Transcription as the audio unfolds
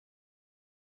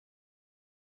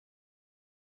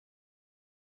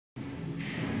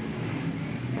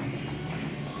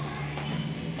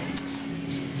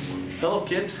Hello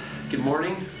kids, good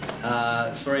morning.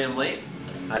 Sorry I'm late.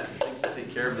 I had some things to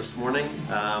take care of this morning,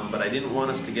 but I didn't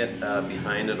want us to get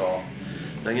behind at all.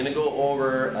 I'm going to go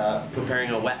over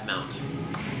preparing a wet mount.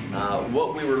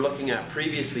 What we were looking at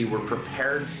previously were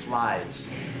prepared slides,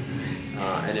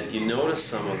 and if you notice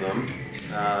some of them,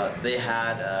 they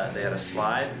had a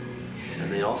slide,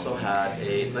 and they also had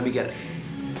a, let me get it.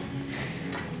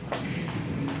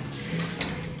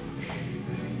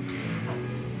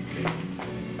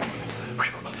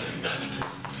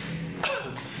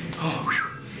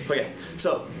 Okay,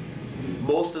 so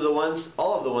most of the ones,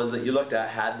 all of the ones that you looked at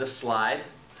had the slide,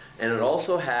 and it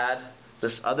also had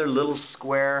this other little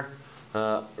square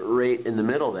right in the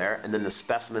middle there, and then the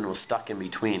specimen was stuck in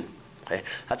between. Okay,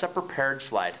 that's a prepared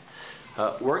slide.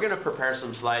 We're going to prepare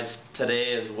some slides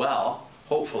today as well,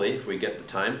 hopefully, if we get the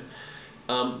time.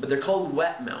 But they're called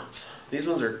wet mounts. These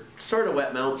ones are sort of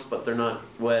wet mounts, but they're not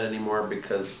wet anymore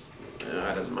because it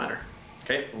doesn't matter.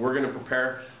 Okay, we're going to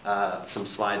prepare some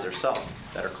slides ourselves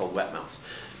that are called wet mounts.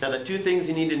 Now the two things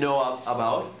you need to know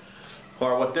about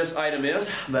are what this item is.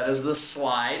 That is the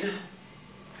slide.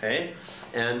 Okay,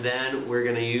 and then we're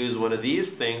going to use one of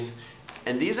these things,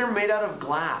 and these are made out of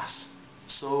glass,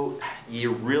 so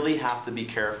you really have to be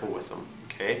careful with them.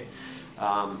 Okay,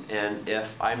 and if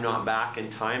I'm not back in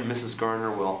time, Mrs.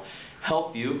 Garner will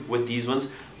help you with these ones.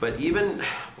 But even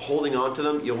holding on to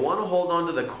them, you'll want to hold on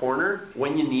to the corner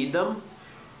when you need them.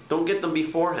 Don't get them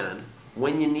beforehand.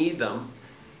 When you need them,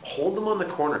 hold them on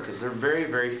the corner because they're very,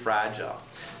 very fragile.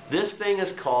 This thing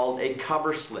is called a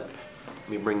cover slip. Let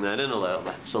me bring that in a little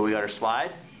bit. So we got our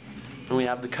slide and we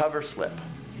have the cover slip.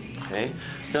 Okay.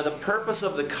 Now the purpose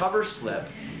of the cover slip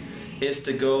is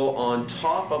to go on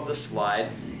top of the slide,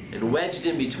 and wedged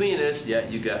in between is, yeah,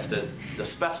 you guessed it, the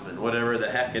specimen, whatever the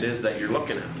heck it is that you're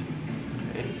looking at.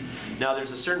 Okay. Now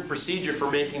there's a certain procedure for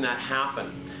making that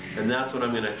happen, and that's what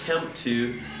I'm going to attempt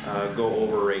to go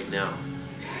over right now.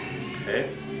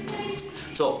 Okay.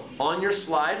 So on your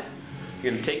slide,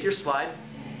 you're going to take your slide.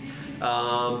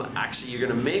 Actually, you're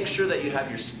going to make sure that you have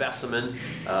your specimen,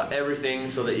 everything,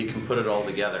 so that you can put it all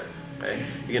together. Okay.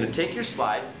 You're going to take your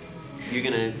slide. You're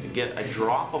going to get a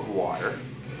drop of water.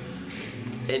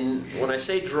 And when I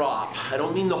say drop, I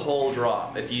don't mean the whole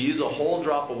drop. If you use a whole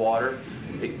drop of water,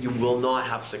 you will not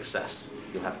have success.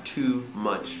 You'll have too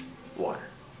much water.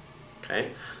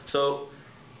 Okay, so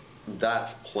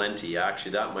that's plenty.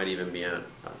 Actually, that might even be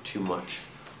too much.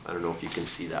 I don't know if you can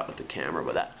see that with the camera,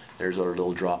 but there's a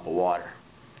little drop of water.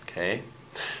 Okay,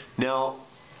 now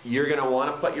you're going to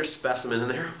want to put your specimen in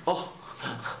there. Oh,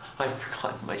 I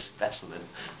forgot my specimen.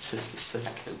 Just a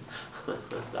second.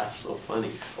 That's so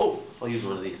funny. Oh, I'll use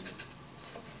one of these.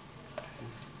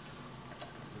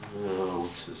 Oh,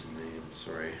 what's his name?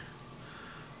 Sorry.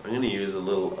 I'm going to use a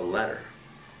letter.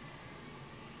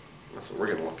 That's what we're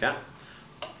going to look at.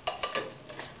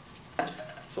 Okay.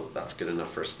 So that's good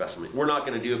enough for a specimen. We're not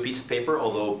going to do a piece of paper,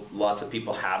 although lots of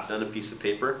people have done a piece of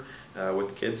paper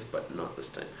with kids, but not this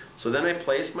time. So then I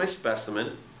place my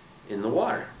specimen in the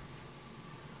water.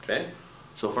 Okay,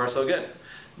 so far so good.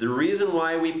 The reason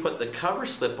why we put the cover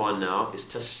slip on now is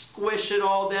to squish it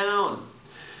all down.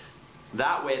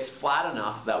 That way it's flat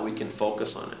enough that we can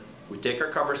focus on it. We take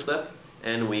our cover slip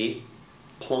and we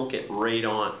plunk it right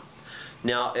on.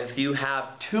 Now if you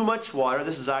have too much water,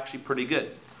 this is actually pretty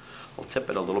good. I'll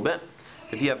tip it a little bit.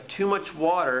 If you have too much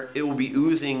water, it will be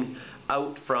oozing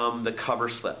out from the cover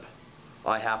slip.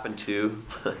 I happen to,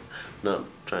 not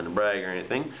trying to brag or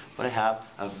anything, but I have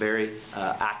a very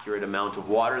accurate amount of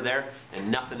water there,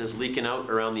 and nothing is leaking out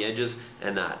around the edges,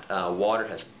 and that water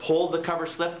has pulled the cover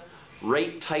slip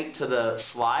right tight to the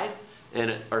slide,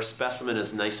 and our specimen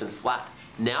is nice and flat.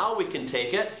 Now we can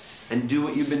take it and do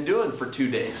what you've been doing for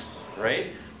 2 days, right?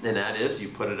 And that is,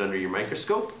 you put it under your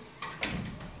microscope,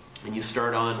 and you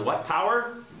start on what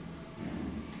power?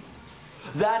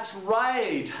 That's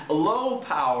right, low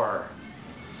power.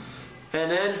 And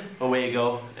then away you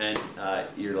go, and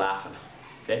you're laughing.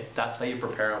 Okay, that's how you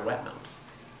prepare a wet mount.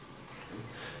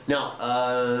 Now,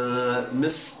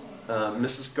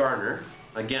 Mrs. Garner,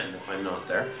 again, if I'm not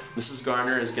there, Mrs.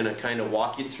 Garner is going to kind of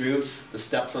walk you through the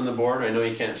steps on the board. I know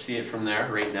you can't see it from there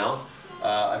right now.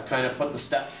 I've kind of put the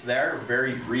steps there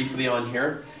very briefly on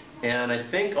here, and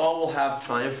I think all we'll have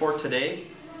time for today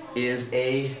is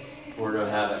where do I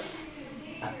have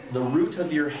it? The root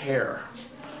of your hair.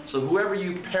 So whoever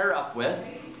you pair up with,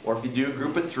 or if you do a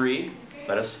group of 3,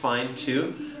 that is fine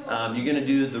too, you're going to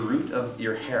do the root of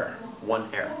your hair,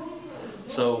 one hair.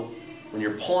 So when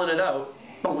you're pulling it out,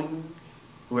 boing,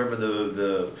 whoever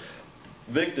the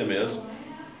victim is,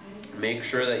 make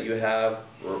sure that you have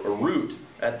a root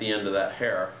at the end of that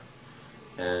hair,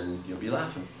 and you'll be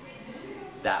laughing.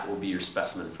 that will be your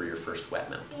specimen for your first wet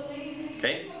mount.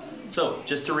 Okay? So,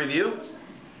 just to review,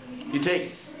 you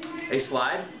take a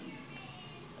slide.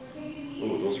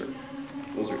 Oh, those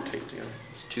are taped together.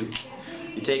 It's two.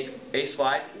 You take a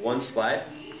slide, one slide.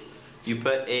 You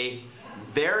put a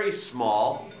very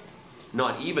small,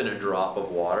 not even a drop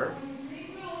of water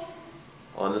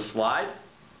on the slide.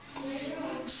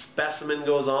 Specimen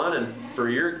goes on, and for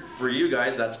you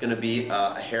guys, that's going to be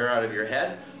a hair out of your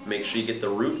head. Make sure you get the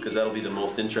root, because that'll be the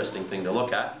most interesting thing to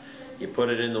look at. You put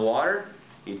it in the water.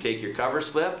 You take your cover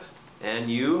slip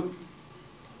and you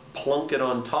plunk it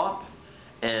on top,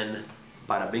 and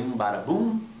bada bing, bada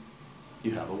boom,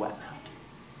 you have a wet mount.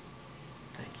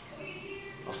 Thank you.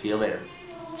 I'll see you later.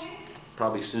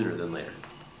 Probably sooner than later.